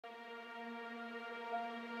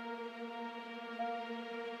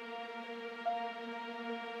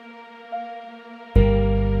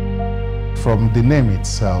from the name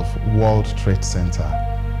itself, World Trade Center,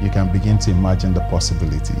 you can begin to imagine the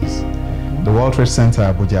possibilities. The World Trade Center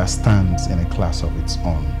Abuja stands in a class of its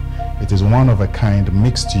own. It is one of a kind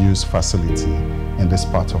mixed-use facility in this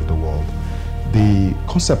part of the world. The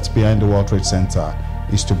concept behind the World Trade Center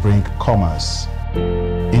is to bring commerce,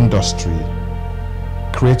 industry,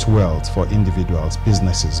 create wealth for individuals,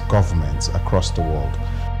 businesses, governments across the world.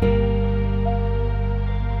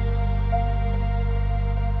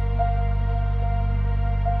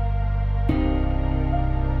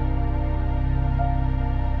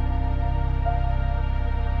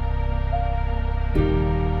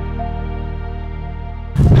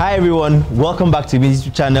 Hi everyone, welcome back to my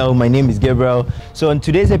YouTube channel. My name is Gabriel. So on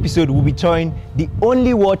today's episode, we'll be touring the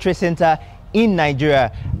only World Trade Center in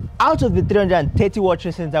Nigeria. Out of the 330 World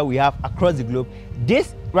Trade Center we have across the globe,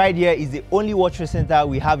 this right here is the only World Trade Center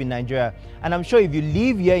we have in Nigeria. And I'm sure if you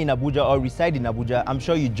live here in Abuja or reside in Abuja, I'm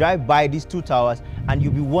sure you drive by these two towers and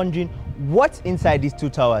you'll be wondering what's inside these two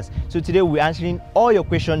towers. So today we're answering all your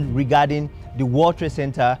questions regarding the World Trade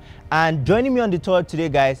Center. And joining me on the tour today,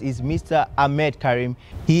 guys, is Mr. Ahmed Karim.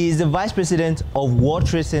 He is the Vice President of World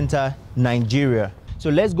Trade Center Nigeria. So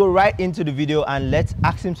let's go right into the video and let's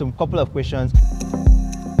ask him some couple of questions.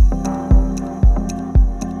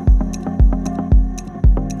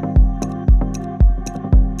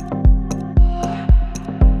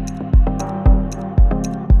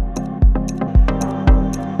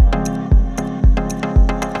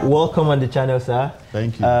 Welcome on the channel, sir.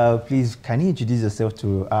 Thank you. Please, can you introduce yourself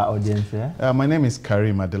to our audience here? My name is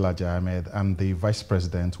Karim Adelaja Ahmed. I'm the Vice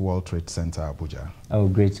President, World Trade Center Abuja. Oh,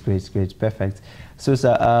 great, perfect. So,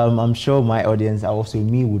 sir, I'm sure my audience, also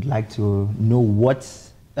me, would like to know what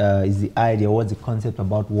is the idea, what's the concept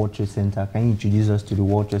about World Trade Center? Can you introduce us to the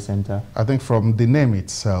World Trade Center? I think from the name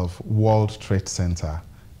itself, World Trade Center,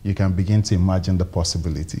 you can begin to imagine the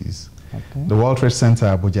possibilities. Okay. The World Trade Center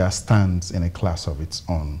Abuja stands in a class of its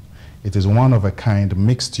own. It is one of a kind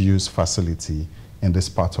mixed-use facility in this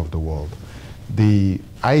part of the world. The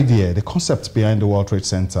idea, the concept behind the World Trade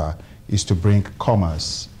Center is to bring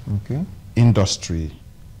commerce, industry,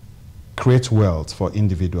 create wealth for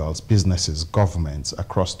individuals, businesses, governments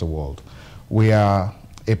across the world. We are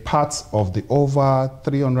a part of the over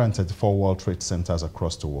 334 World Trade Centers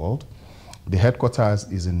across the world. The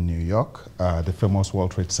headquarters is in New York, the famous World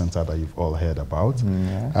Trade Center that you've all heard about.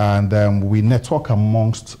 And we network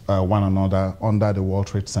amongst one another under the World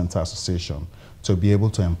Trade Center Association to be able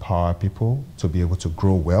to empower people, to be able to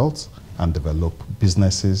grow wealth and develop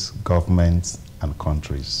businesses, governments, and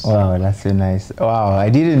countries. Wow, that's so nice. Wow, I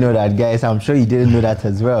didn't know that, guys. I'm sure you didn't know that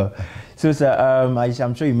as well. So, sir,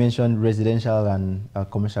 I'm sure you mentioned residential and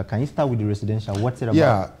commercial. Can you start with the residential? What's it about?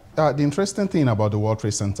 Yeah. The interesting thing about the World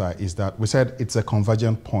Trade Center is that we said it's a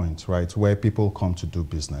convergent point, right, where people come to do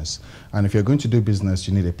business. And if you're going to do business,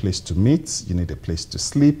 you need a place to meet, you need a place to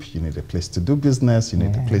sleep, you need a place to do business, you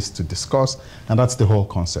need a place to discuss, and that's the whole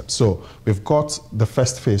concept. So we've got the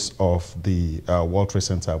first phase of the World Trade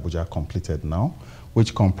Center Abuja completed now,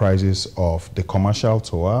 which comprises of the commercial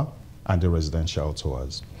tour and the residential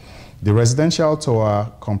tours. The residential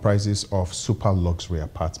tour comprises of super luxury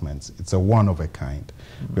apartments. It's a one of a kind.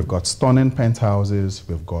 We've got stunning penthouses,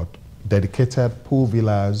 we've got dedicated pool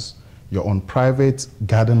villas, your own private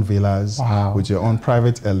garden villas with your own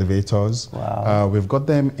private elevators. We've got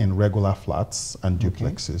them in regular flats and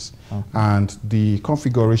duplexes. And the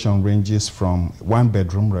configuration ranges from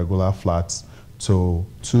 1-bedroom regular flats to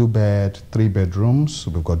 2-bed, 3-bedrooms.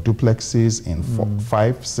 We've got duplexes in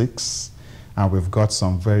 5, 6. And we've got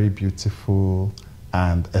some very beautiful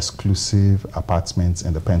and exclusive apartments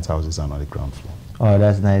in the penthouses and on the ground floor. Oh,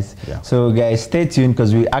 that's nice. Yeah. So guys, stay tuned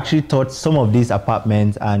because we actually taught some of these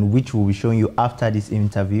apartments and which we'll be showing you after this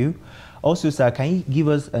interview. Also, sir, can you give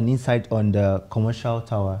us an insight on the commercial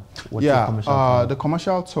tower? What's the commercial tower? The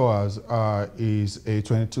commercial towers is a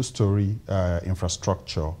 22-story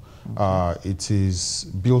infrastructure. It is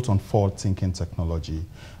built on forward-thinking technology.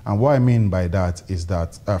 And what I mean by that is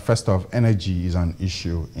that, first off, energy is an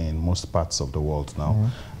issue in most parts of the world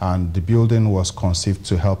now. And the building was conceived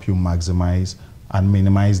to help you maximize and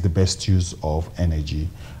minimize the best use of energy.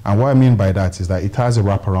 And what I mean by that is that it has a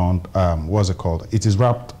wraparound, what's it called? It is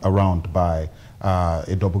wrapped around by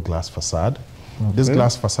a double glass facade. This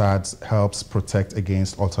glass facade helps protect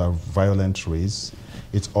against ultraviolet rays.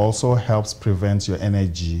 It also helps prevent your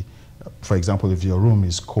energy For example, if your room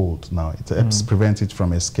is cold now, it helps prevent it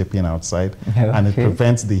from escaping outside, and it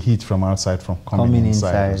prevents the heat from outside from coming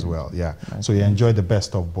inside as well. Yeah. So you enjoy the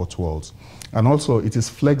best of both worlds. And also, it is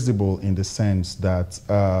flexible in the sense that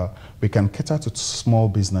we can cater to small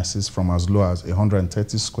businesses from as low as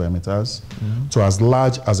 130 square meters to as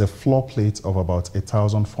large as a floor plate of about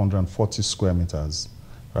 1,440 square meters.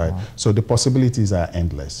 Right. So the possibilities are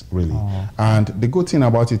endless, really. And the good thing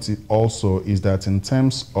about it also is that in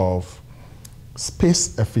terms of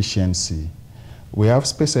space efficiency, we have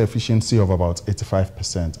space efficiency of about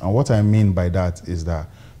 85%. And what I mean by that is that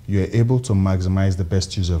you're able to maximize the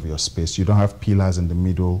best use of your space. You don't have pillars in the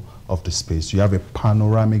middle of the space. You have a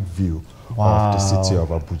panoramic view of the city of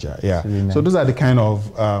Abuja. Yeah. Really nice. So those are the kind of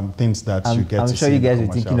things that you get to see. I'm sure you guys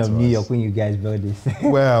were thinking of New York when you guys built this.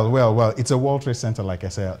 well, it's a World Trade Center, like I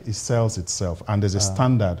said. It sells itself, and there's a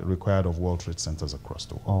standard required of World Trade Centers across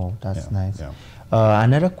the world. Oh, that's nice. Yeah.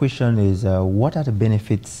 Another question is, what are the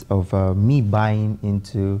benefits of me buying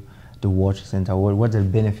into the World Trade Center? What are the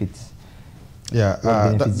benefits? Yeah,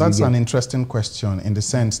 that's an interesting question in the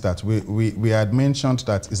sense that we had mentioned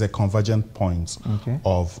that it's a convergent point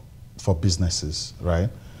for businesses, right?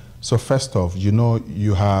 So first off,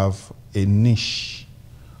 you have a niche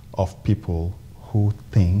of people who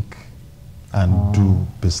think and do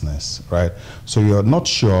business, right? So you're not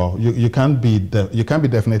sure, you can't be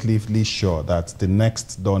definitely sure that the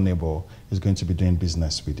next door neighbor is going to be doing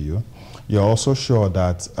business with you. You're also sure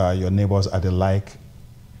that your neighbors are the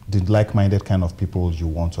like-minded kind of people you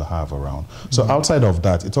want to have around. So outside of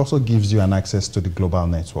that, it also gives you an access to the global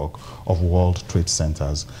network of World Trade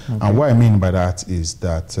Centers. And what I mean by that is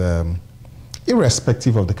that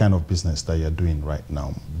irrespective of the kind of business that you're doing right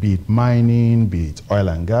now, be it mining, be it oil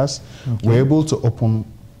and gas, we're able to open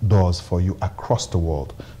doors for you across the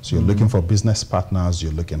world. So you're looking for business partners,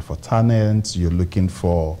 you're looking for talents, you're looking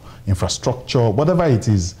for infrastructure, whatever it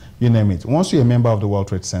is, you name it. Once you're a member of the World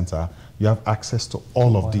Trade Center, you have access to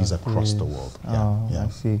all of these across the world. I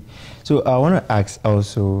see. So I want to ask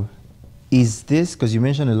also, is this, because you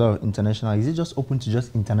mentioned a lot of international, is it just open to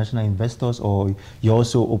just international investors, or you're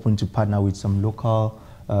also open to partner with some local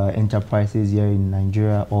enterprises here in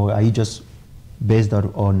Nigeria, or are you just based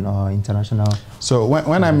on international? So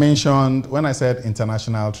when I said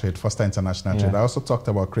international trade, Foster International Trade, I also talked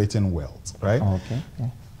about creating wealth, right?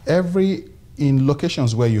 In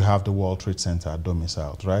locations where you have the World Trade Center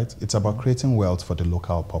domiciled, right? It's about creating wealth for the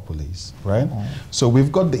local populace, right? So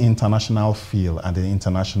we've got the international feel and the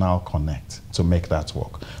international connect to make that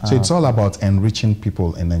work. So it's all about enriching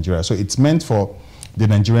people in Nigeria. So it's meant for the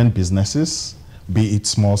Nigerian businesses, be it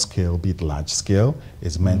small scale, be it large scale.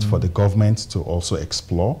 It's meant for the government to also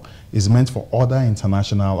explore. It's meant for other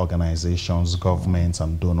international organizations, governments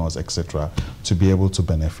and donors, etc., to be able to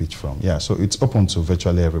benefit from. Yeah, so it's open to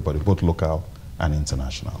virtually everybody, both local and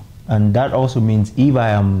international. And that also means if I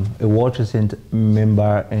am a World Trade Center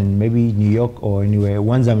member in maybe New York or anywhere,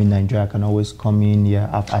 once I'm in Nigeria, I can always come in here,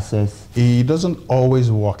 have access. It doesn't always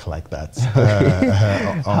work like that.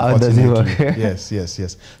 How does it work? Yes.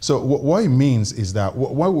 So what it means is that,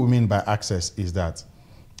 what we mean by access is that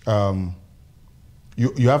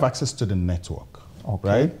you have access to the network,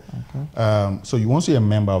 right? So once you're a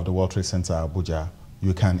member of the World Trade Center Abuja,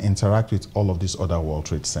 you can interact with all of these other World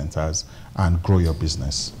Trade Centers and grow your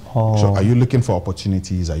business. So are you looking for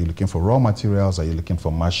opportunities? Are you looking for raw materials? Are you looking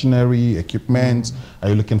for machinery, equipment? Are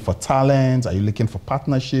you looking for talent? Are you looking for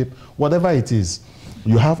partnership? Whatever it is,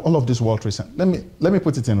 you have all of these World Trade Centers. Let me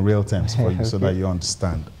put it in real terms for you so that you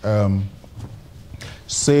understand.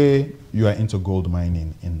 Say you are into gold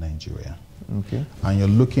mining in Nigeria. And you're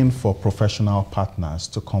looking for professional partners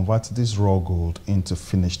to convert this raw gold into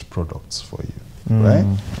finished products for you, right?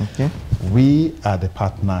 We are the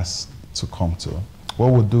partners to come to.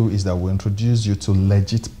 What we'll do is that we'll introduce you to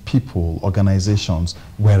legit people, organizations,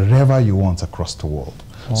 wherever you want across the world.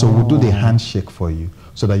 So we'll do the handshake for you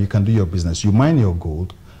so that you can do your business. You mine your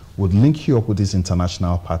gold, we'll link you up with these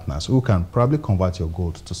international partners who can probably convert your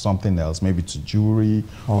gold to something else, maybe to jewelry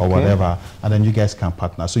or whatever, and then you guys can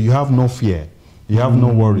partner. So you have no fear. You have no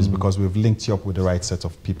worries because we've linked you up with the right set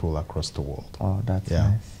of people across the world. Oh, that's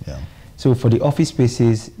nice. So for the office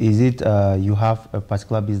spaces, is it you have a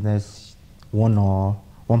particular business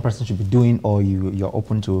one person should be doing, or you're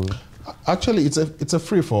open to? Actually, it's a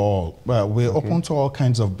free for all. Well, we're open to all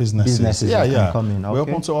kinds of businesses. Come in. We're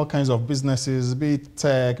open to all kinds of businesses, be it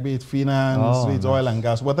tech, be it finance, be it oil and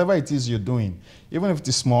gas, whatever it is you're doing, even if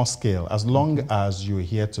it's small scale, as long as you're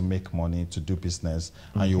here to make money, to do business,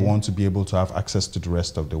 and you want to be able to have access to the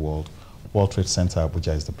rest of the world, World Trade Center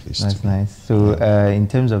Abuja is the place That's to be. nice. So in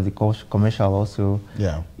terms of the commercial also,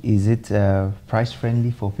 is it price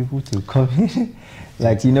friendly for people to come in?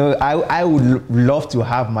 Like, you know, I would love to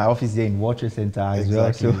have my office there in World Trade Center as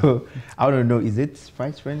well. So I don't know, is it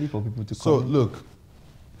price friendly for people to come So in? look,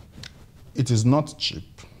 it is not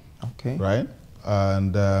cheap, right?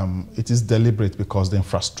 And it is deliberate because the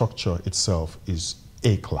infrastructure itself is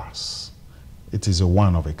A class. It is a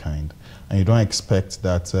one of a kind. And you don't expect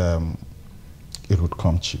that it would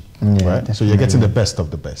come cheap, right? Definitely. So you're getting the best of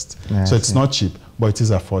the best. So it's not cheap, but it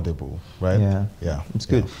is affordable, right? Yeah. It's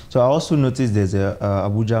good. So I also noticed there's a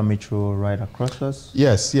Abuja Metro right across us.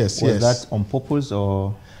 Yes. Was that on purpose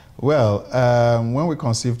or? Well, when we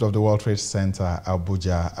conceived of the World Trade Center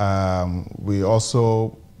Abuja, we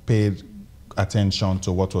also paid attention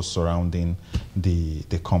to what was surrounding the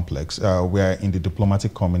complex. We are in the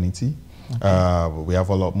diplomatic community. We have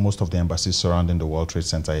most of the embassies surrounding the World Trade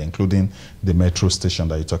Center, including the metro station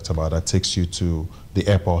that you talked about that takes you to the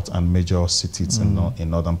airport and major cities in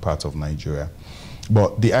northern part of Nigeria.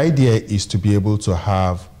 But the idea is to be able to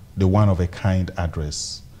have the one-of-a-kind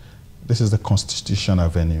address. This is the Constitution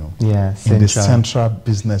Avenue in the central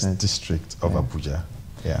business district of Abuja.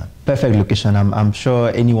 Perfect location. I'm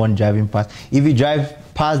sure anyone driving past, if you drive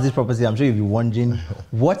past this property, I'm sure you'll be wondering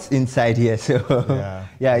what's inside here. So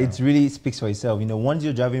it really speaks for itself. You know, once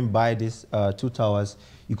you're driving by these two towers,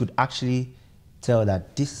 you could actually tell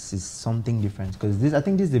that this is something different, because I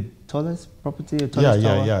think this is the tallest property, the tallest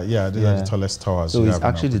tower. These are the tallest towers. So it's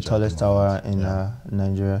actually the tallest tower in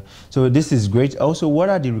Nigeria. So this is great. Also, what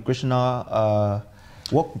are the recreational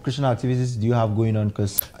activities do you have going on?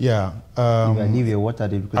 Because if I live here, what are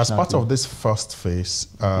the recreational as part of this first phase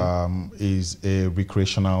is a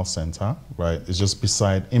recreational center, right? It's just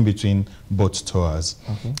in between both towers.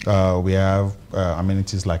 We have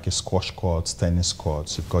amenities like a squash court, tennis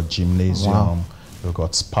courts. You've got gymnasium. You've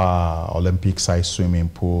got spa, Olympic-sized swimming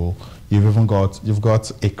pool. You've got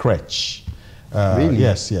a crèche. Really?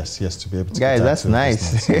 Yes, to be able to. Guys, that's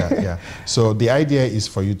nice. So the idea is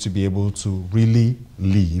for you to be able to really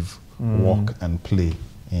live, walk, and play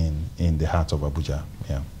in the heart of Abuja.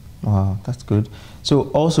 Wow, that's good.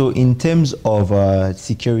 So also in terms of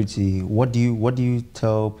security, what do you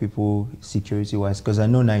tell people security-wise? Because I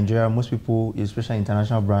know Nigeria, most people, especially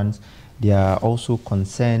international brands, they are also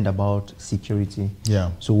concerned about security.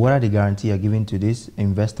 So what are the guarantees you're giving to these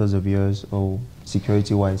investors of yours, or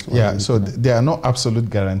security-wise? So there are no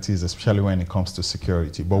absolute guarantees, especially when it comes to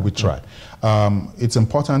security, but we try. It's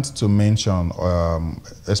important to mention,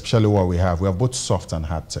 especially what we have both soft and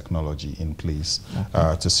hard technology in place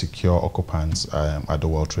to secure occupants at the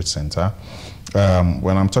World Trade Center.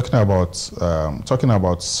 When I'm talking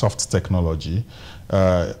about soft technology,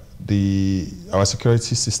 our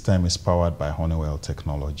security system is powered by Honeywell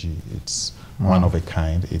technology. It's one of a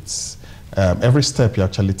kind. It's every step you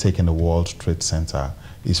actually take in the World Trade Center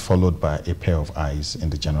is followed by a pair of eyes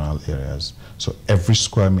in the general areas. So every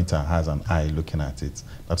square meter has an eye looking at it.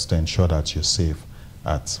 That's to ensure that you're safe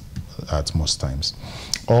at most times.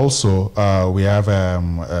 Also, we have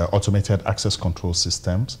automated access control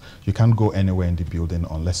systems. You can't go anywhere in the building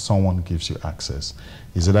unless someone gives you access.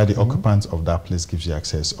 Is it that the occupant of that place gives you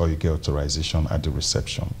access, or you get authorization at the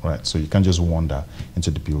reception, right? So you can't just wander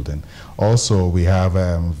into the building. Also, we have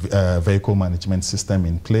vehicle management system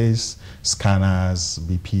in place, scanners,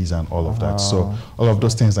 BPs, and all of that. So all of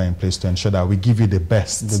those things are in place to ensure that we give you the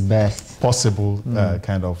best possible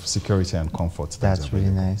kind of security and comfort. That's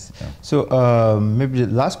really nice. So maybe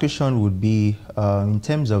the last question would be, in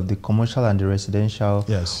terms of the commercial and the residential,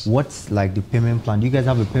 what's like the payment plan? Do you guys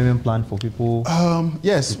have a payment plan for people?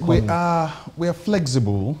 Yes, we are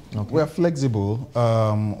flexible. We are flexible.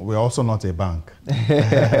 We're also not a bank.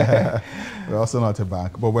 We're also not a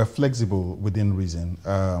bank, but we're flexible within reason.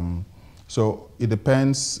 So it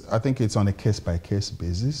depends. I think it's on a case-by-case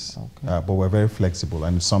basis, but we're very flexible,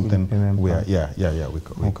 and it's something we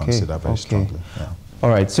consider very strongly. All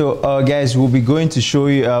right, so guys, we'll be going to show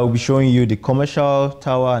you. We'll be showing you the commercial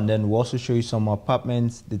tower, and then we'll also show you some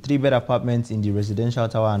apartments, the 3-bed apartments in the residential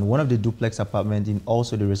tower, and one of the duplex apartments in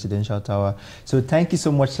also the residential tower. So thank you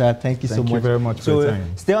so much, sir. Thank you so much. Thank you very much for your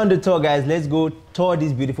time. Stay on the tour, guys. Let's go tour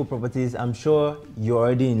these beautiful properties. I'm sure you're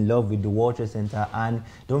already in love with the World Trade Center, and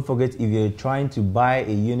don't forget, if you're trying to buy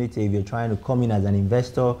a unit, if you're trying to come in as an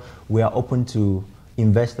investor, we are open to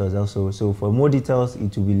investors also. So for more details,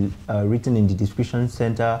 it will be written in the description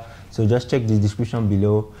center, so just check the description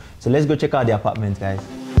below. So let's go check out the apartment, guys.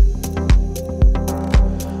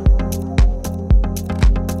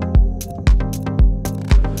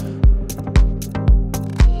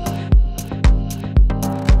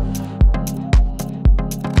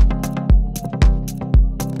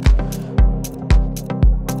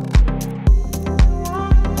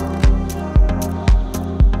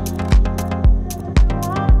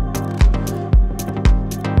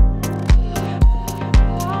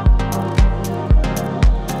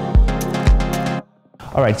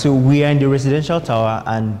 All right, so we are in the residential tower,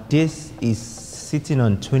 and this is sitting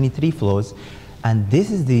on 23 floors, and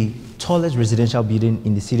this is the tallest residential building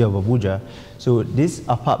in the city of Abuja. So this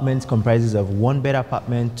apartment comprises of 1-bed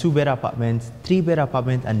apartment, 2-bed apartments, 3-bed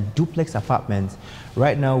apartment, and duplex apartments.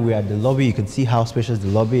 Right now we're at the lobby. You can see how spacious the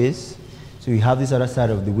lobby is. So you have this other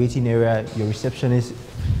side of the waiting area. Your receptionist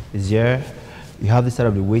is here. You have this side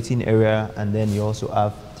of the waiting area, and then you also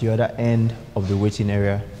have the other end of the waiting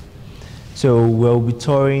area. So we'll be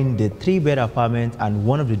touring the 3-bed apartment and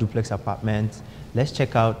one of the duplex apartments. Let's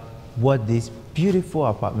check out what this beautiful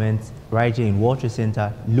apartment right here in World Trade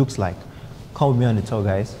Center looks like. Come with me on the tour,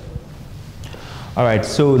 guys. All right,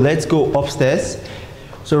 so let's go upstairs.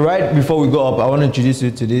 So right before we go up, I want to introduce you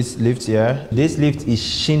to this lift here. This lift is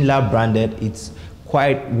Schindler branded. It's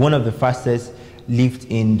quite one of the fastest lift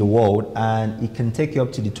in the world, and it can take you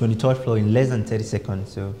up to the 23rd floor in less than 30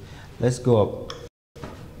 seconds. So let's go up.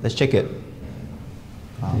 Let's check it.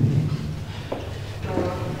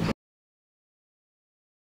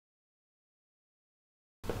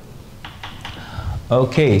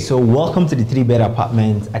 Okay, so welcome to the 3-bed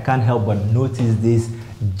apartment. I can't help but notice these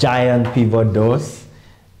giant pivot doors.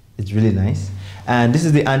 It's really nice. And this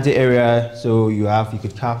is the ante area, so you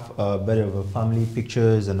could have a bit of a family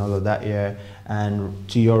pictures and all of that here. And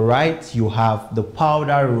to your right, you have the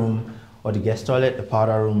powder room, or the guest toilet. The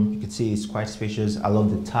powder room, you can see it's quite spacious. I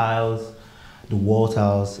love the tiles, the wall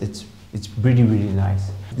tiles. It's really, really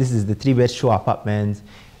nice. This is the 3-bed show apartment.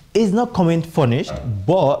 It's not coming furnished,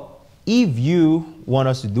 but if you want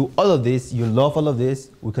us to do all of this, you love all of this,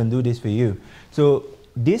 we can do this for you. So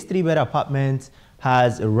this 3-bed apartment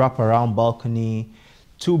has a wraparound balcony.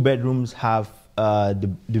 2 bedrooms have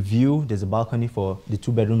the view. There's a balcony for the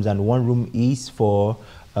 2 bedrooms, and 1 room is for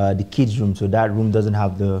the kids' room. So that room doesn't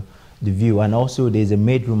have the view, and also there's a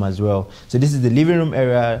maid room as well. So this is the living room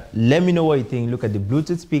area. Let me know what you think. Look at the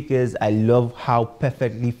Bluetooth speakers. I love how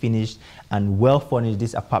perfectly finished and well furnished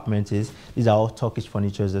this apartment is. These are all Turkish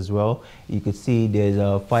furnitures as well. You could see there's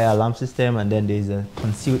a fire alarm system, and then there's a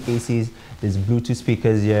concealed ACs. There's Bluetooth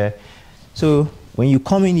speakers here. So when you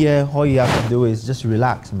come in here, all you have to do is just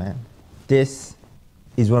relax, man. This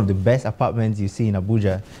is one of the best apartments you see in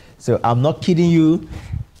Abuja. So I'm not kidding you.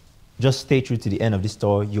 Just stay true to the end of this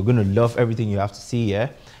tour. You're gonna love everything you have to see here.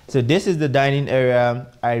 So this is the dining area.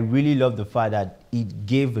 I really love the fact that it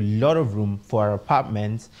gave a lot of room for our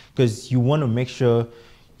apartments, because you want to make sure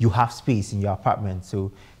you have space in your apartment.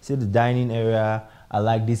 So see the dining area. I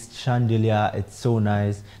like this chandelier. It's so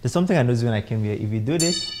nice. There's something I noticed when I came here. If you do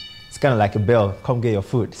this, it's kind of like a bell. Come get your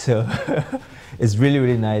food. So it's really,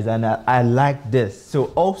 really nice, and I like this. So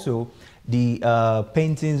also the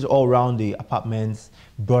paintings all around the apartments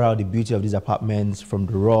brought out the beauty of these apartments, from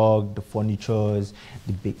the rug, the furnitures,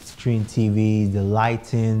 the big screen TVs, the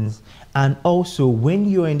lightings. And also when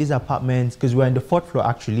you're in these apartments, because we're in the 4th floor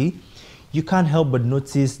actually, you can't help but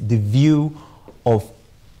notice the view of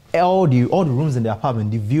all the rooms in the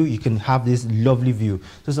apartment. The view, you can have this lovely view.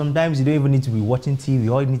 So sometimes you don't even need to be watching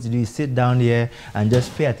TV. All you need to do is sit down here and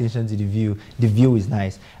just pay attention to the view. The view is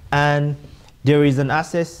nice. And there is an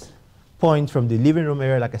access point from the living room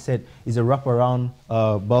area. Like I said, is a wraparound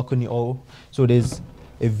balcony. So there's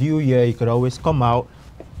a view here. You could always come out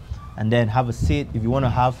and then have a seat. If you want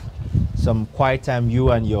to have some quiet time,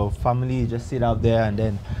 you and your family, just sit out there and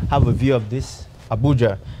then have a view of this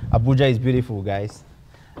Abuja. Abuja is beautiful, guys.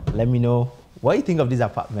 Let me know what you think of these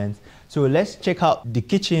apartments. So let's check out the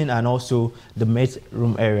kitchen and also the maid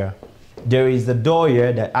room area. There is a door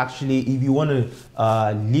here that actually, if you want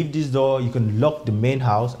to leave this door, you can lock the main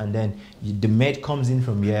house, and then the maid comes in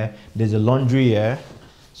from here. There's a laundry here,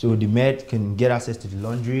 so the maid can get access to the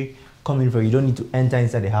laundry, come in from. You don't need to enter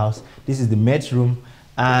inside the house. This is the maid's room,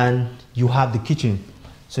 and you have the kitchen.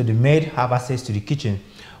 So the maid have access to the kitchen.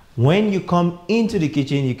 When you come into the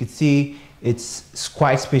kitchen, you can see it's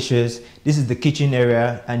quite spacious. This is the kitchen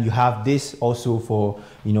area, and you have this also for,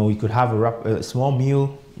 you could have a small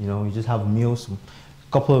meal. You just have meals,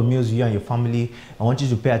 a couple of meals, you and your family. I want you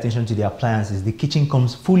to pay attention to the appliances. The kitchen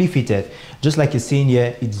comes fully fitted. Just like you're seeing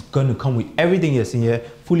here, it's going to come with everything you're seeing here,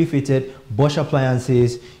 fully fitted. Bosch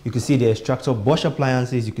appliances. You can see the extractor Bosch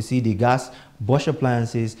appliances. You can see the gas Bosch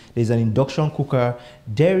appliances. There's an induction cooker.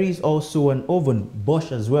 There is also an oven,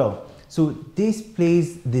 Bosch as well. So this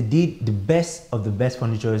place, they did the best of the best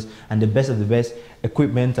furnitures and the best of the best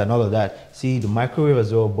equipment and all of that. See the microwave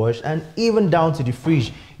as well, Bosch, and even down to the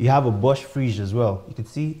fridge. You have a Bosch fridge as well. You can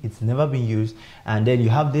see it's never been used. And then you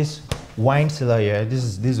have this wine cellar here. This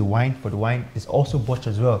is wine. For the wine, it's also Bosch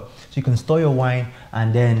as well. So you can store your wine,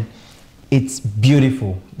 and then it's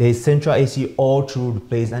beautiful. There's central AC all through the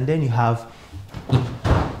place, and then you have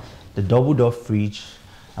the double door fridge.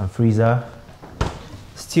 and freezer.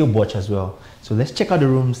 Steel porch as well. So let's check out the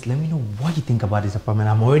rooms. Let me know what you think about this apartment.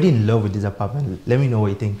 I'm already in love with this apartment. Let me know what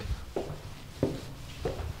you think.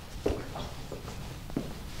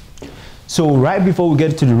 So right before we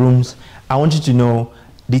get to the rooms, I want you to know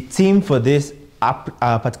the theme for this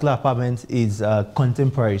particular apartment is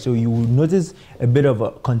contemporary. So you will notice a bit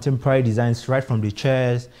of contemporary designs right from the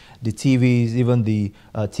chairs, the TVs, even the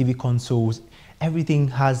TV consoles. Everything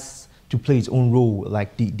has to play its own role.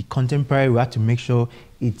 Like the contemporary, we have to make sure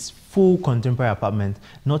it's full contemporary apartment,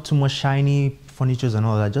 not too much shiny furnitures and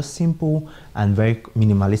all that, just simple and very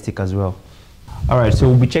minimalistic as well. All right, so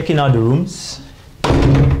we'll be checking out the rooms.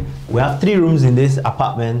 We have 3 rooms in this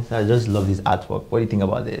apartment. I just love this artwork. What do you think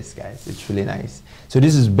about this, guys? It's really nice. So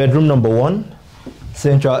this is bedroom number 1,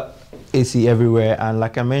 central AC everywhere. And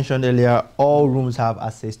like I mentioned earlier, all rooms have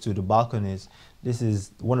access to the balconies. This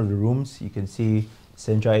is one of the rooms. You can see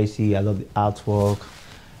central AC. I love the artwork.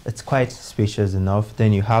 It's quite spacious enough.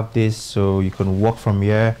 Then you have this, so you can walk from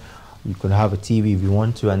here. You can have a TV if you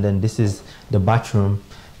want to. And then this is the bathroom,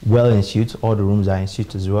 well in suite. All the rooms are in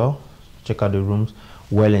suite as well. Check out the rooms.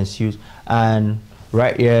 Well in suite. And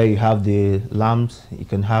right here you have the lamps. You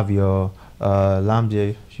can have your lamp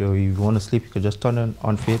there. So if you want to sleep, you can just turn it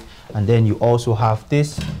on fit. And then you also have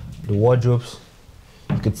this, the wardrobes.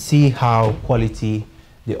 You could see how quality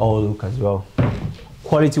they all look as well.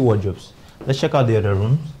 Quality wardrobes. Let's check out the other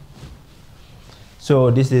rooms.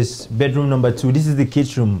 So this is bedroom number 2. This is the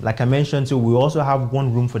kids room. Like I mentioned, so we also have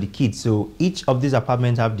 1 room for the kids. So each of these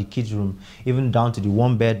apartments have the kids room, even down to the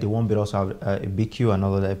 1 bed. The 1 bed also have a BQ and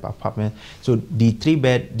all of that apartment. So the 3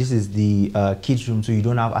 bed, this is the kids room. So you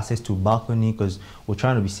don't have access to balcony because we're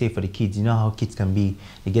trying to be safe for the kids. You know how kids can be.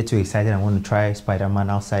 They get too excited and want to try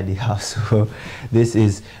Spider-Man outside the house. So this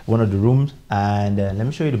is one of the rooms. And let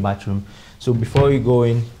me show you the bathroom. So before you go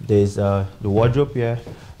in, there's the wardrobe here,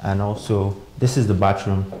 and also this is the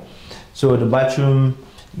bathroom. So the bathroom,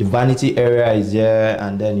 the vanity area is here,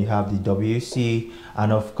 and then you have the WC,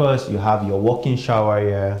 and of course you have your walk-in shower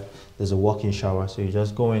here. There's a walk-in shower, so you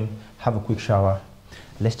just go in, have a quick shower.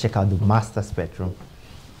 Let's check out the master's bedroom.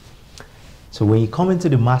 So when you come into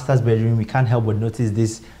the master's bedroom, you can't help but notice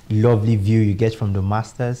this lovely view you get from the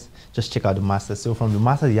master's. Just check out the master's. So from the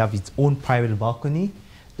master's, you have its own private balcony.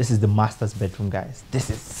 This is the master's bedroom, guys. This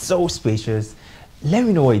is so spacious. Let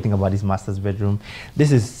me know what you think about this master's bedroom.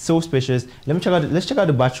 This is so spacious. Let's check out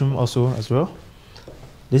the bathroom also as well.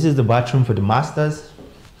 This is the bathroom for the masters.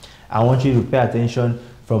 I want you to pay attention.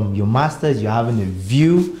 From your masters, you're having a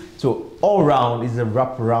view. So all around is a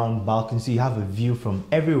wraparound balcony. So you have a view from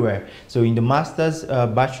everywhere. So in the masters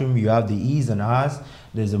bathroom, you have the eaves and hours.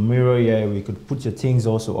 There's a mirror here where you could put your things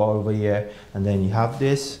also all over here. And then you have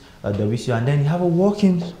this WC, and then you have a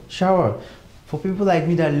walk-in shower. For people like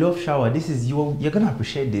me that love shower, this is you're gonna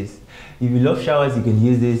appreciate this. If you love showers, you can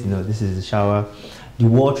use this. You know, this is the shower. The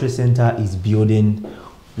World Trade Center is building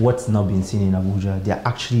what's not been seen in Abuja. They're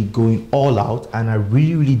actually going all out, and I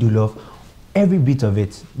really do love every bit of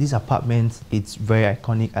it. This apartment, it's very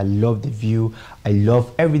iconic. I love the view. I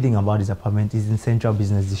love everything about this apartment. It's in Central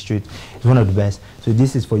Business District. It's one of the best. So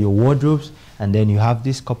this is for your wardrobes, and then you have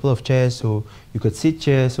this couple of chairs, so you could sit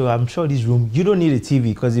chairs. So I'm sure this room, you don't need a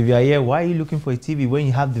TV, because if you are here, why are you looking for a TV when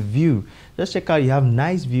you have the view? Just check out, you have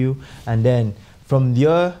nice view. And then from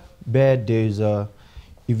your bed, there's a,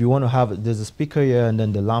 if you want to have, there's a speaker here, and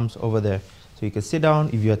then the lamps over there. So you can sit down.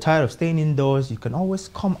 If you're tired of staying indoors, you can always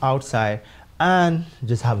come outside and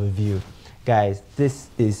just have a view. Guys, this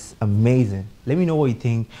is amazing. Let me know what you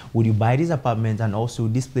think. Would you buy this apartment? And also,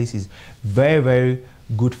 this place is very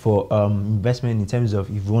good for investment in terms of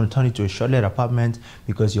if you want to turn it to a short-let apartment,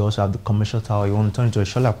 because you also have the commercial tower. You want to turn it to a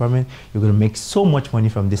short-let apartment, you're going to make so much money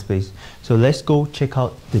from this place. So let's go check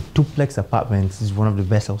out the duplex apartments. This is one of the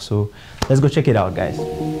best also. Let's go check it out, guys.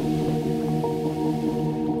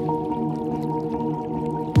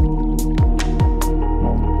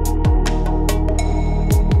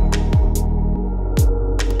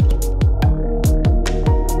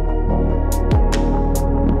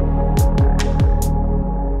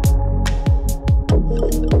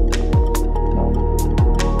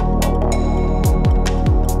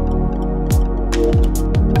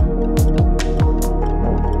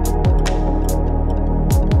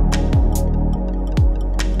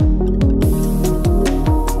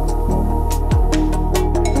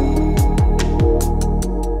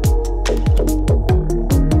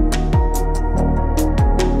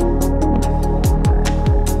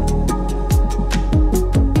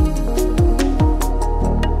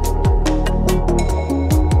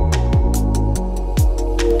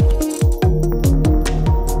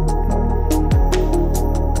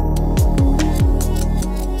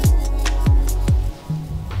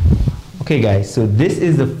 Okay guys, so this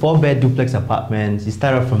is the 4-bed duplex apartment. You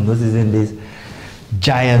start off from noticing these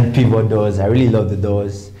giant pivot doors. I really love the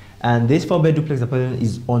doors. And this 4-bed duplex apartment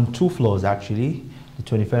is on 2 floors actually, the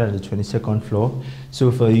 23rd and the 22nd floor. So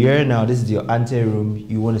for here now, this is your ante room.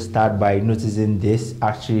 You want to start by noticing this.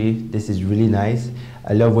 Actually, this is really nice.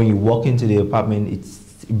 I love when you walk into the apartment, it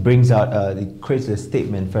brings out, it creates a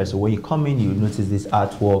statement first. So when you come in, you notice this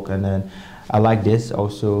artwork, and then I like this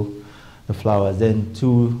also. The flowers. Then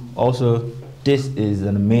also this is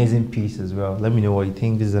an amazing piece as well. Let me know what you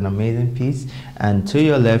think. This is an amazing piece. And to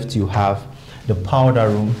your left you have the powder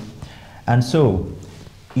room. And so,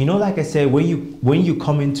 you know, like I said, when you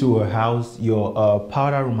come into a house, your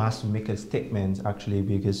powder room has to make a statement actually,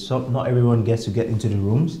 because not everyone gets to get into the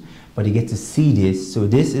rooms, but they get to see this. So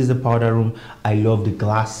this is the powder room. I love the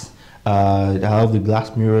glass. I love the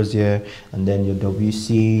glass mirrors here, and then your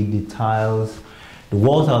WC, the tiles. The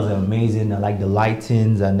wall tiles are amazing. I like the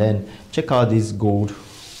lightings, and then check out this gold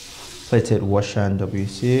plated washer and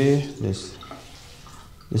WC. This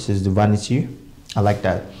is the vanity. I like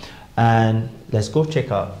that. And let's go check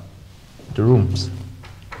out the rooms.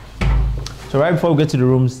 So right before we get to the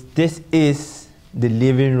rooms, this is the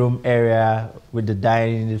living room area with the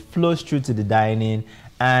dining. It flows through to the dining,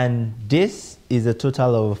 and this is a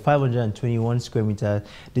total of 521 square meters.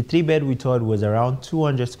 The 3-bed we thought was around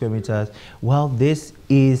 200 square meters. Well, this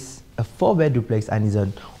is a 4-bed duplex and is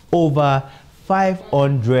an over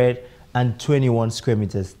 521 square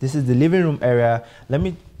meters. This is the living room area.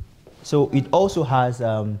 So it also has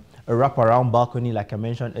a wraparound balcony, like I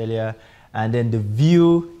mentioned earlier, and then the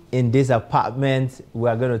view in this apartment we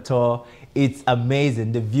are going to tour. It's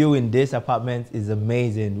amazing. The view in this apartment is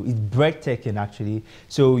amazing. It's breathtaking actually.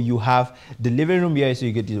 So you have the living room here, so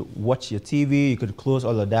you get to watch your TV, you could close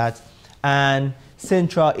all of that, and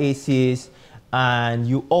central ACs, and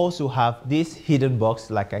you also have this hidden box,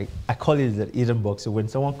 like I call it the hidden box. So when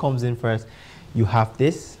someone comes in first, you have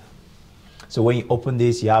this. So when you open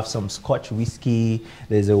this, you have some Scotch whiskey,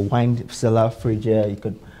 there's a wine cellar fridge here, you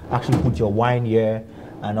could actually put your wine here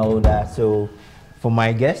and all that. So for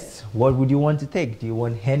my guests, what would you want to take? Do you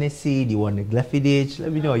want Hennessy? Do you want a Glenfiddich?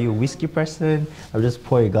 Let me know. Are you a whiskey person? I'll just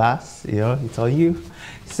pour a glass, you know, it's on you.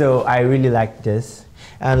 So I really like this.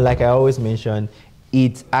 And like I always mention,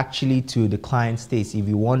 it's actually to the client's taste. If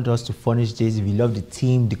you want us to furnish this, if you love the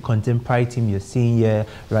theme, the contemporary theme you're seeing here,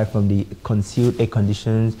 right from the concealed air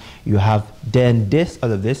conditions, you have then this,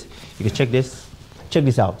 all of this. You can check this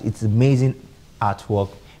out. It's amazing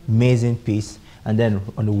artwork, amazing piece. And then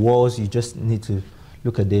on the walls, you just need to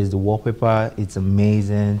look at this, the wallpaper, it's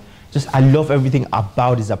amazing. I love everything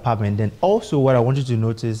about this apartment. Then also what I want you to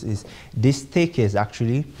notice is this staircase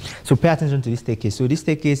actually. So pay attention to this staircase. So this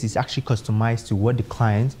staircase is actually customized to what the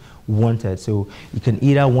client wanted. So you can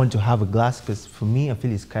either want to have a glass, because for me, I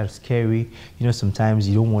feel it's kind of scary. You know, sometimes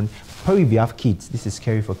you don't want, probably if you have kids, this is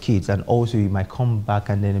scary for kids. And also you might come back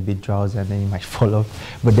and then a bit drowsy and then you might fall off.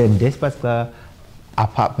 But then this particular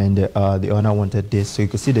apartment, the owner wanted this, so you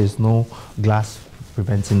can see there's no glass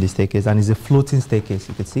preventing the staircase, and it's a floating staircase.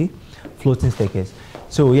 You can see floating staircase.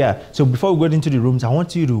 So yeah, so before we go into the rooms, I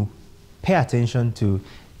want you to pay attention to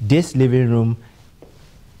this living room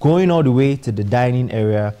going all the way to the dining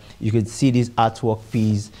area. You can see this artwork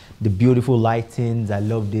piece, the beautiful lightings. I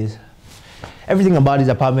love this. Everything about this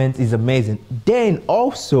apartment is amazing. Then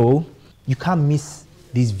also you can't miss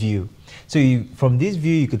this view. So from this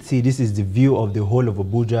view, you could see this is the view of the whole of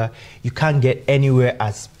Abuja. You can't get anywhere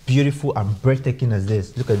as beautiful and breathtaking as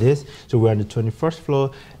this. Look at this. So we're on the 21st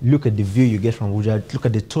floor. Look at the view you get from Abuja. Look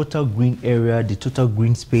at the total green area, the total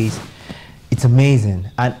green space. It's amazing.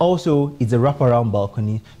 And also, it's a wraparound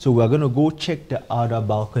balcony. So we're going to go check the other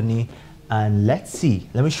balcony and let's see.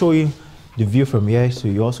 Let me show you the view from here. So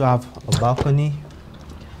you also have a balcony.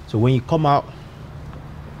 So when you come out,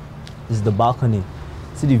 this is the balcony.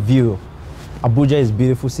 See the view. Abuja is a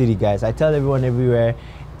beautiful city, guys. I tell everyone everywhere,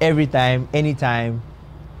 every time, anytime,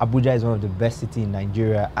 Abuja is one of the best cities in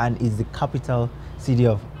Nigeria and is the capital city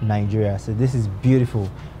of Nigeria. So this is beautiful.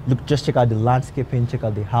 Look, just check out the landscaping, check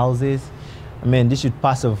out the houses. I mean, this should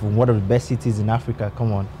pass off one of the best cities in Africa.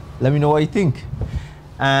 Come on, let me know what you think.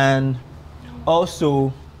 And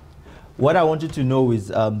also, what I want you to know is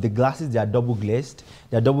the glasses, they are double glazed.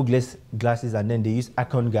 They are double glazed glasses, and then they use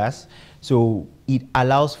argon gas. So it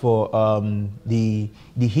allows for the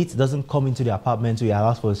heat doesn't come into the apartment, so it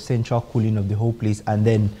allows for central cooling of the whole place, and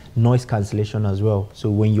then noise cancellation as well. So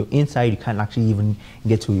when you're inside, you can't actually even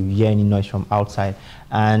get to hear any noise from outside.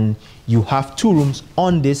 And you have 2 rooms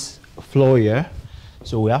on this floor here.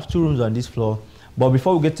 So we have 2 rooms on this floor. But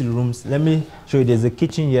before we get to the rooms, let me show you there's a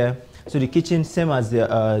kitchen here. So the kitchen, same as the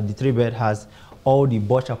 3-bed, has all the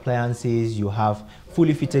Bosch appliances. You have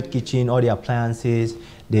fully fitted kitchen, all the appliances.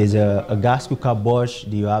 There's a gas cooker Bosch.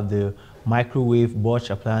 You have the microwave Bosch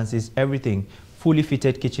appliances, everything. Fully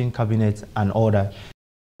fitted kitchen cabinets and all that.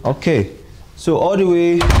 Okay, so all the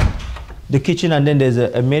way the kitchen, and then there's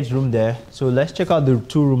a maid's room there. So let's check out the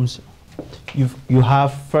two rooms. You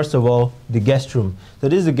have, first of all, the guest room. So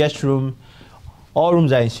this is the guest room. All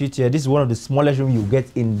rooms are in suite here. This is one of the smallest rooms you get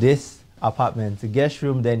in this apartment. The guest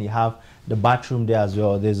room, then you have the bathroom there as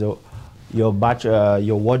well. There's your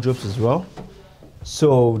wardrobes as well.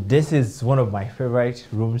 So this is one of my favorite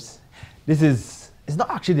rooms. It's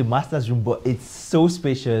not actually the master's room, but it's so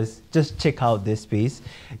spacious. Just check out this space.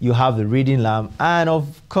 You have the reading lamp, and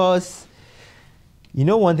of course, you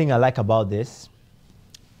know one thing I like about this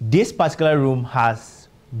particular room has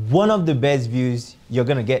one of the best views you're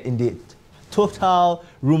gonna get in the total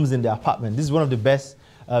rooms in the apartment. This is one of the best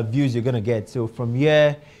views you're gonna get. So from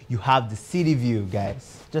here, you have the city view,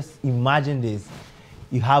 guys. Just imagine this.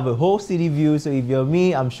 You have a whole city view. So if you're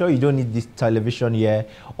me, I'm sure you don't need this television here.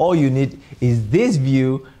 All you need is this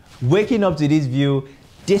view. Waking up to this view,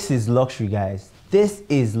 this is luxury, guys. This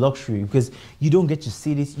is luxury because you don't get to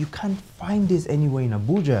see this. You can't find this anywhere in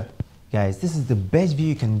Abuja, guys. This is the best view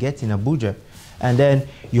you can get in Abuja. And then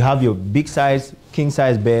you have your big size, king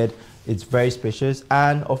size bed. It's very spacious.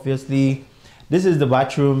 And obviously, this is the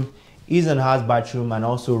bathroom, ease and house bathroom, and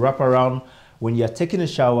also wrap around. When you're taking a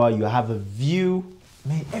shower, you have a view.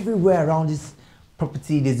 Man, everywhere around this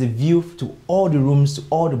property, there's a view to all the rooms, to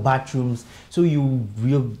all the bathrooms. So you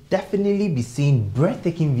will definitely be seeing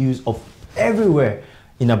breathtaking views of everywhere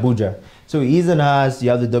in Abuja. So ease and house, you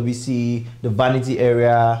have the WC, the vanity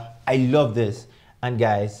area. I love this. And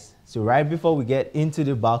guys, so right before we get into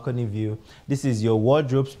the balcony view, this is your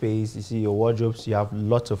wardrobe space. You see your wardrobes, you have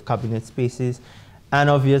lots of cabinet spaces. And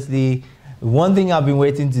obviously, one thing I've been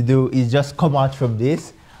waiting to do is just come out from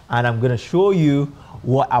this, and I'm gonna show you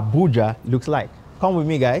what Abuja looks like. Come with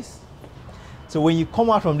me, guys. So when you come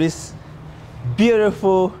out from this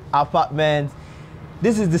beautiful apartment,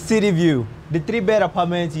 this is the city view. The 3-bed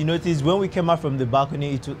apartment, you notice when we came out from the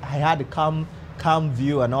balcony, I had a calm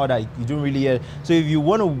view and all that. You don't really hear. So if you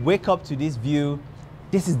want to wake up to this view,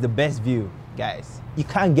 this is the best view, guys. You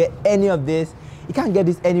can't get any of this. You can't get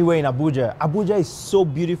this anywhere in Abuja. Abuja is so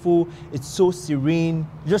beautiful. It's so serene.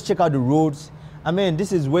 Just check out the roads. I mean,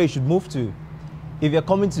 this is where you should move to. If you're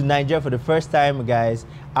coming to Nigeria for the first time, guys,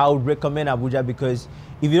 I would recommend Abuja, because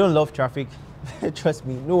if you don't love traffic, trust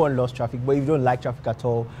me, no one loves traffic, but if you don't like traffic at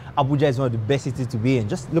all, Abuja is one of the best cities to be in.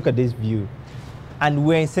 Just look at this view. And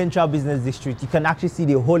we're in Central Business District. You can actually see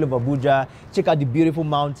the whole of Abuja. Check out the beautiful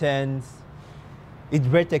mountains. It's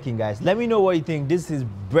breathtaking, guys. Let me know what you think. This is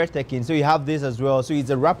breathtaking. So you have this as well. So it's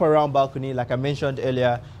a wraparound balcony, like I mentioned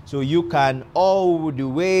earlier. So you can all the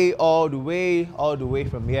way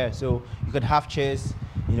from here. So you could have chairs,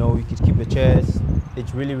 you know, you could keep the chairs.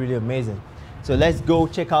 It's really, really amazing. So let's go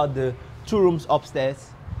check out the 2 rooms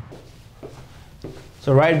upstairs.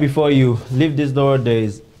 So right before you leave this door, there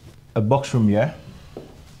is a box room here.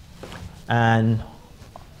 And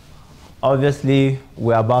obviously,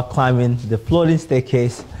 we're about climbing the floating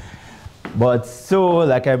staircase. But so,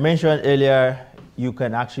 like I mentioned earlier, you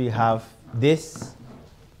can actually have this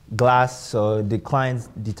glass, so the clients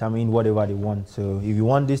determine whatever they want. So if you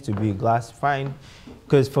want this to be glass, fine.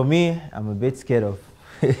 Because for me, I'm a bit scared of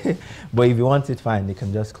but if you want it, fine, they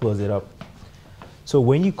can just close it up. So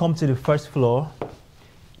when you come to the first floor,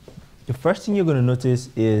 the first thing you're going to notice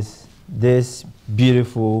is this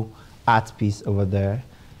beautiful art piece over there.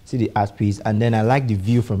 See the art piece, and then I like the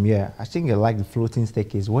view from here. I think I like the floating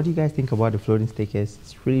staircase. What do you guys think about the floating staircase?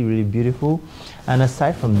 It's really, really beautiful. And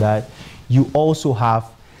aside from that, you also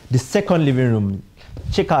have the second living room.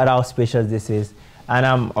 Check out how spacious this is. And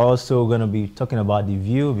I'm also going to be talking about the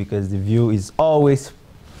view, because the view is always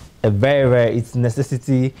a very, it's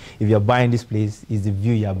necessity. If you're buying this place, is the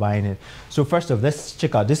view you're buying it. So first off, let's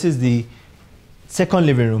check out. This is the second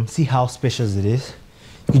living room. See how spacious it is.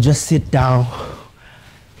 You can just sit down,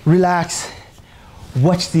 relax,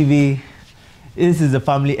 watch TV. This is the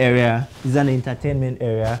family area. This is an entertainment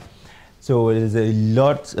area. So there's a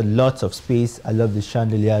lot of space. I love the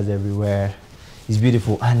chandeliers everywhere. It's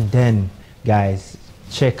beautiful. And then, guys,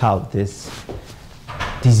 check out this.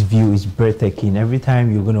 This view is breathtaking. Every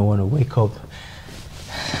time you're gonna want to wake up,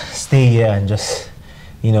 stay here and just,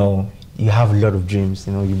 you know, you have a lot of dreams.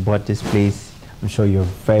 You know, you bought this place. I'm sure you're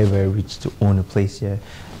very, very rich to own a place here.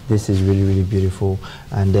 This is really, really beautiful.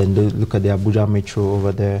 And then look at the Abuja Metro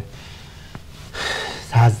over there.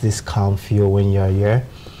 It has this calm feel when you're here.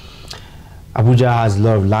 Abuja has a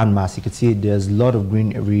lot of landmass. You can see there's a lot of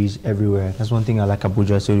greeneries everywhere. That's one thing I like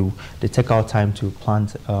Abuja. So they take out time to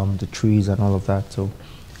plant the trees and all of that. So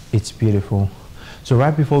it's beautiful. So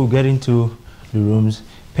right before we get into the rooms,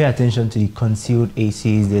 pay attention to the concealed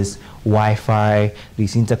ACs. There's Wi-Fi,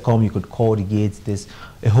 there's intercom, you could call the gates, there's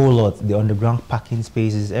a whole lot, the underground parking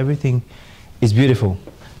spaces, everything is beautiful.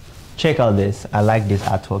 Check out this. I like this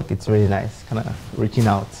artwork. It's really nice, kind of reaching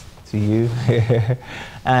out to you.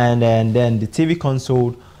 And then the TV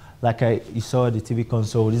console, like you saw the TV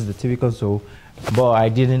console, this is the TV console, but I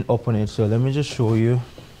didn't open it, so let me just show you.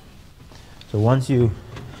 So once you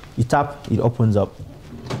tap, it opens up.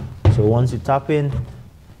 So once you tap in,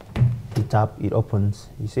 you tap, it opens,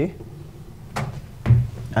 you see?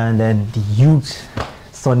 And then the huge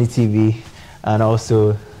Sony TV, and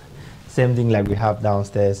also same thing like we have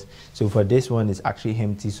downstairs. So for this one, it's actually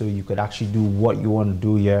empty, so you could actually do what you want to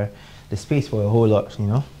do here. The space for a whole lot, you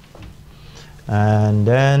know? And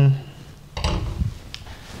then,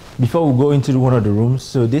 before we go into one of the rooms,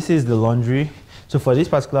 so this is the laundry. So for this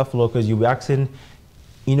particular floor, because you'll be asking,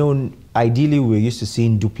 you know, ideally we're used to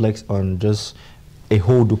seeing duplex on just a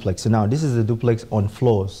whole duplex. So now this is a duplex on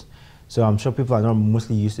floors. So I'm sure people are not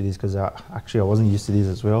mostly used to this, because actually I wasn't used to this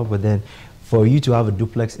as well. But then for you to have a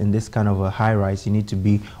duplex in this kind of a high rise, you need to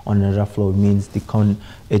be on another floor. It means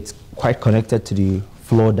it's quite connected to the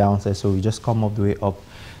floor downstairs. So you just come up the way up.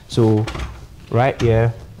 So right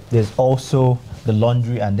here, there's also the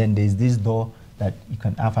laundry, and then there's this door that you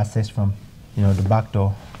can have access from, you know, the back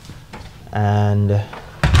door. And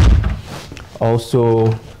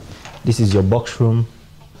also, this is your box room.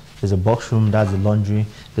 There's a box room, that's the laundry.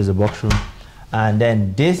 There's a box room. And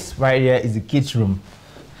then this right here is the kids room.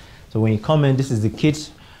 So when you come in, this is the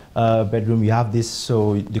kids bedroom. You have this,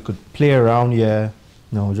 so they could play around here.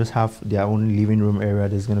 You know, just have their own living room area.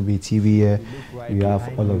 There's gonna be a TV here. Right, you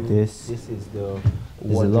have all of this. This is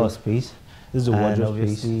there's a lot of space. This is a wardrobe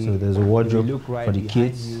space. So there's a wardrobe for the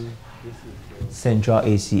kids. Central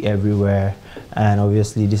AC everywhere, and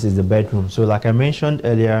obviously this is the bedroom. So like I mentioned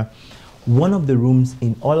earlier, one of the rooms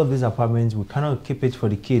in all of these apartments, we cannot keep it for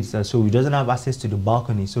the kids, so it doesn't have access to the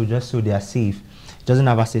balcony. So just so they are safe, it doesn't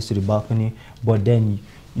have access to the balcony, but then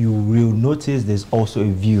you will notice there's also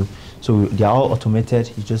a view. So they are all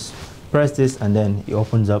automated. You just press this and then it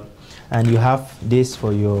opens up, and you have this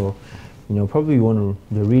for your, you know, probably you want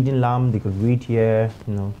the reading lamp. They could read here,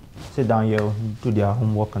 you know, sit down here, do their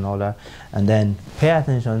homework and all that. And then pay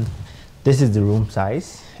attention, this is the room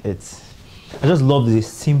size. I just love this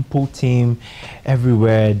simple theme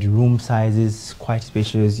everywhere. The room size is quite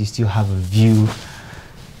spacious. You still have a view.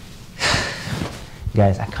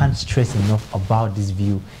 Guys, I can't stress enough about this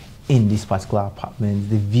view in this particular apartment.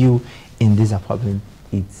 The view in this apartment,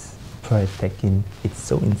 it's breathtaking. It's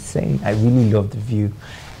so insane. I really love the view.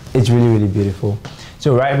 It's really, really beautiful.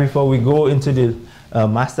 So right before we go into the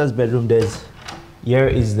master's bedroom,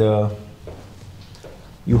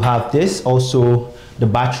 you have this, also the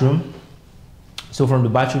bathroom. So from the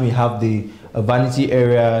bathroom, you have the vanity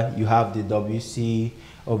area, you have the WC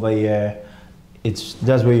over here.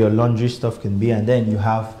 That's where your laundry stuff can be, and then you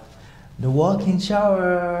have the walk-in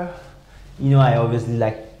shower. You know, I obviously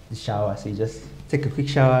like the shower, so you just take a quick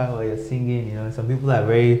shower while you're singing. You know, some people are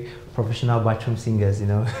very professional bathroom singers, you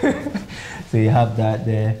know. So you have that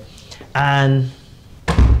there. And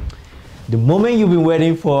the moment you've been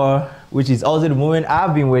waiting for, which is also the moment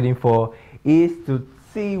I've been waiting for, is to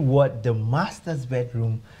see what the master's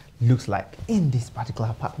bedroom looks like in this particular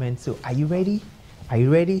apartment. So are you ready? Are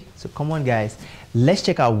you ready? So come on guys, let's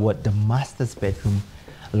check out what the master's bedroom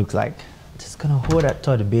looks like. Just gonna hold that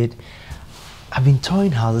thought a bit. I've been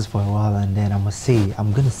touring houses for a while, and then I must say,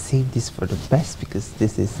 I'm gonna save this for the best because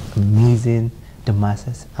this is amazing. The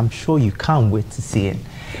master's, I'm sure you can't wait to see it.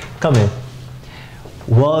 Come in.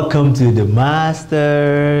 Welcome to the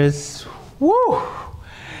master's. Woo!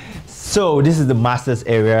 So this is the master's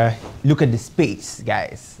area. Look at the space,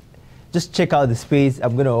 guys. Just check out the space.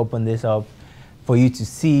 I'm gonna open this up for you to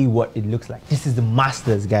see what it looks like. This is the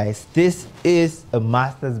master's, guys. This is a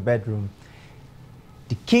master's bedroom.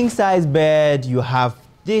 The king size bed, you have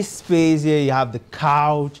this space here, you have the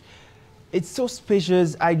couch. It's so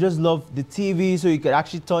spacious. I just love the TV, so you can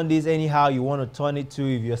actually turn this anyhow you want to turn it to.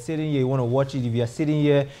 If you're sitting here, you want to watch it. If you're sitting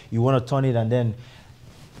here, you want to turn it, and then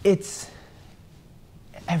it's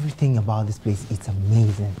everything about this place. It's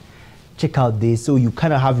amazing. Check out this. So you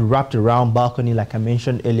kind of have a wrapped around balcony like I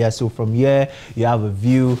mentioned earlier. So from here, you have a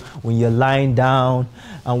view. When you're lying down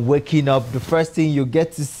and waking up, the first thing you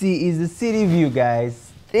get to see is the city view,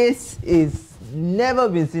 guys. This is never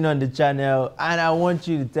been seen on the channel, and I want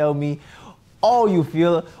you to tell me all you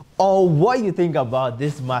feel or what you think about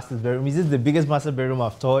this master's bedroom. Is this the biggest master bedroom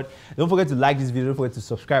I've taught? Don't forget to like this video, don't forget to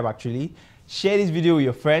subscribe actually. Share this video with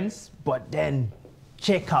your friends, but then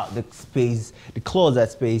check out the space, the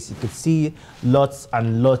closet space. You could see lots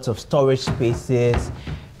and lots of storage spaces.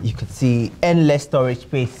 You could see endless storage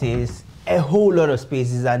spaces, a whole lot of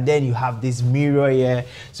spaces, and then you have this mirror here.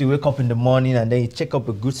 So you wake up in the morning and then you check up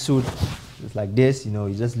a good suit. It's like this, you know,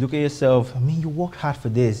 you just look at yourself. I mean, you worked hard for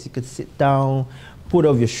this. You could sit down, put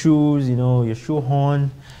off your shoes, you know, your shoe horn.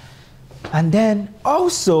 And then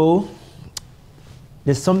also,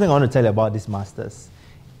 there's something I want to tell you about this master's.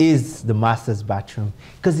 Is the master's bathroom,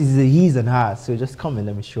 because it's a his and hers. So just come and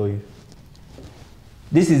let me show you.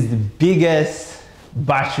 This is the biggest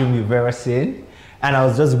bathroom you've ever seen, and I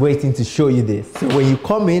was just waiting to show you this. So when you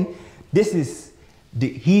come in, this is the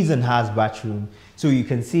his and hers bathroom. So you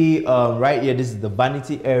can see right here, this is the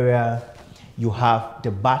vanity area. You have the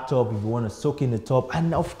bathtub if you want to soak in the tub,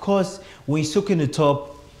 and of course when you soak in the tub,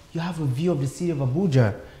 you have a view of the city of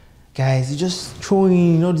Abuja. Guys, you just throw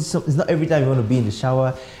in, you know, it's not every time you want to be in the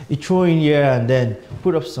shower. You throw in here and then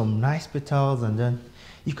put up some nice petals, and then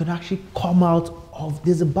you can actually come out of,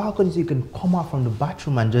 there's a balcony so you can come out from the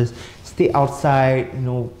bathroom and just stay outside, you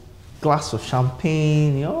know, glass of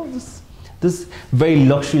champagne, you know, this very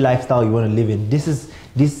luxury lifestyle you want to live in.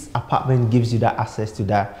 This apartment gives you that access to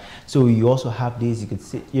that. So you also have this, you can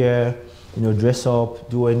sit here, you know, dress up,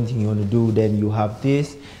 do anything you want to do. Then you have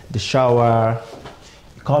this, the shower.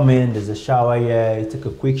 Come in, there's a shower here, you take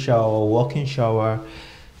a quick shower, walk-in shower.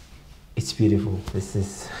 It's beautiful. This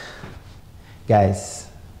is, guys,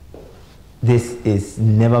 this is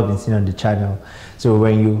never been seen on the channel. So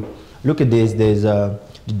when you look at this, there's the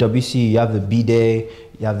WC, you have the bidet,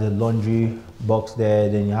 you have the laundry box there,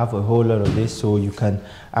 then you have a whole lot of this, so you can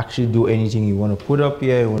actually do anything you want to put up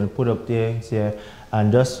here, you want to put up there, here,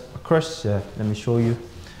 and just across here. Let me show you.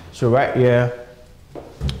 So right here,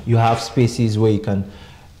 you have spaces where you can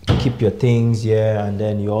keep your things here, and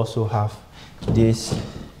then you also have this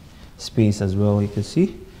space as well, you can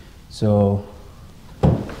see. So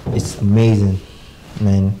it's amazing,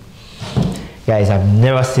 man. Guys, I've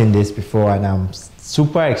never seen this before, and I'm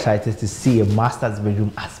super excited to see a master's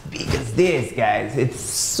bedroom as big as this, guys. It's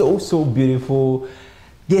so beautiful.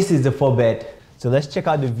 This is the 4-bed. So let's check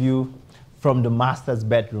out the view from the master's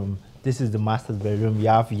bedroom. This is the master's bedroom. You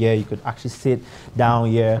have here, you could actually sit down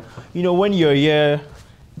here. You know, when you're here,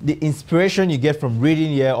 the inspiration you get from reading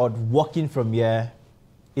here or walking from here,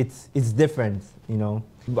 it's different, you know.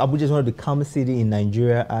 Abuja is one of the calmest cities in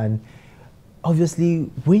Nigeria, and obviously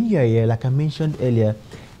when you're here, like I mentioned earlier,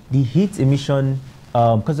 the heat emission,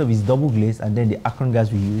 because of its double glaze and then the acron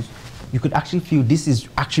gas we use, you could actually feel this is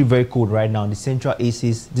actually very cold right now. The central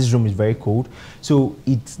ACs, this room is very cold. So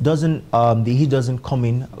it doesn't, the heat doesn't come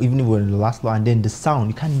in, even if we're in the last floor, and then the sound,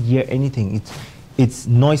 you can't hear anything. It's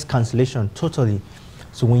noise cancellation, totally.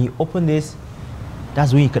 So when you open this,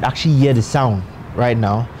 that's when you could actually hear the sound right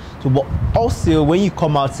now. So, but also when you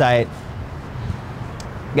come outside,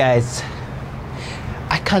 guys,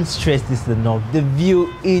 I can't stress this enough. The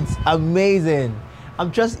view is amazing.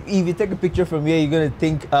 I'm just, if you take a picture from here, you're gonna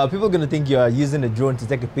think, people are gonna think you are using a drone to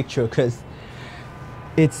take a picture, because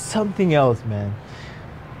it's something else, man.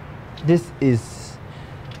 This is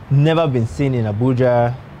never been seen in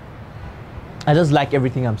Abuja. I just like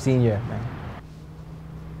everything I'm seeing here, man.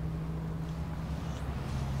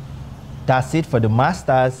 That's it for the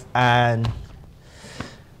masters, and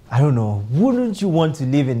I don't know, wouldn't you want to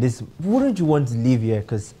live in this? Wouldn't you want to live here?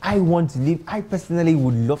 Because I want to live. I personally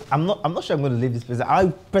would love, I'm not sure I'm going to live this place. I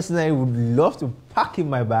personally would love to pack in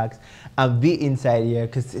my bags and be inside here,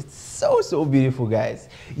 because it's so beautiful, guys.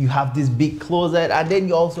 You have this big closet, and then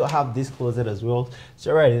you also have this closet as well.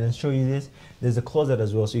 So right, let's show you this. There's a closet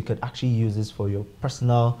as well, so you could actually use this for your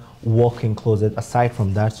personal walk-in closet. Aside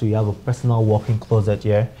from that, so you have a personal walk-in closet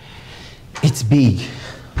here. It's big,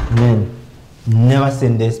 man. Never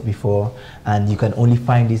seen this before, and you can only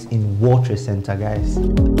find this in World Trade Center, guys.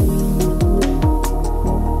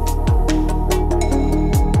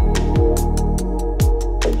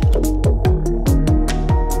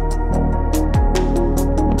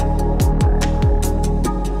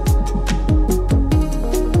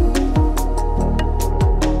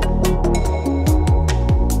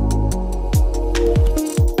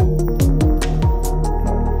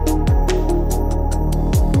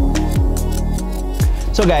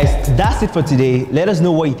 So guys, that's it for today. Let us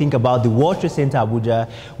know what you think about the World Trade Center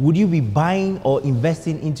Abuja. Would you be buying or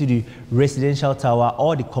investing into the residential tower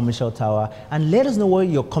or the commercial tower? And let us know what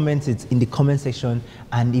your comment is in the comment section.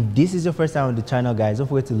 And if this is your first time on the channel, guys, don't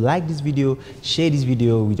forget to like this video, share this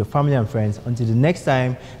video with your family and friends. Until the next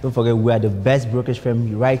time, don't forget we are the best brokerage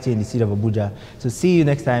firm right here in the city of Abuja. So see you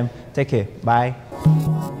next time. Take care. Bye.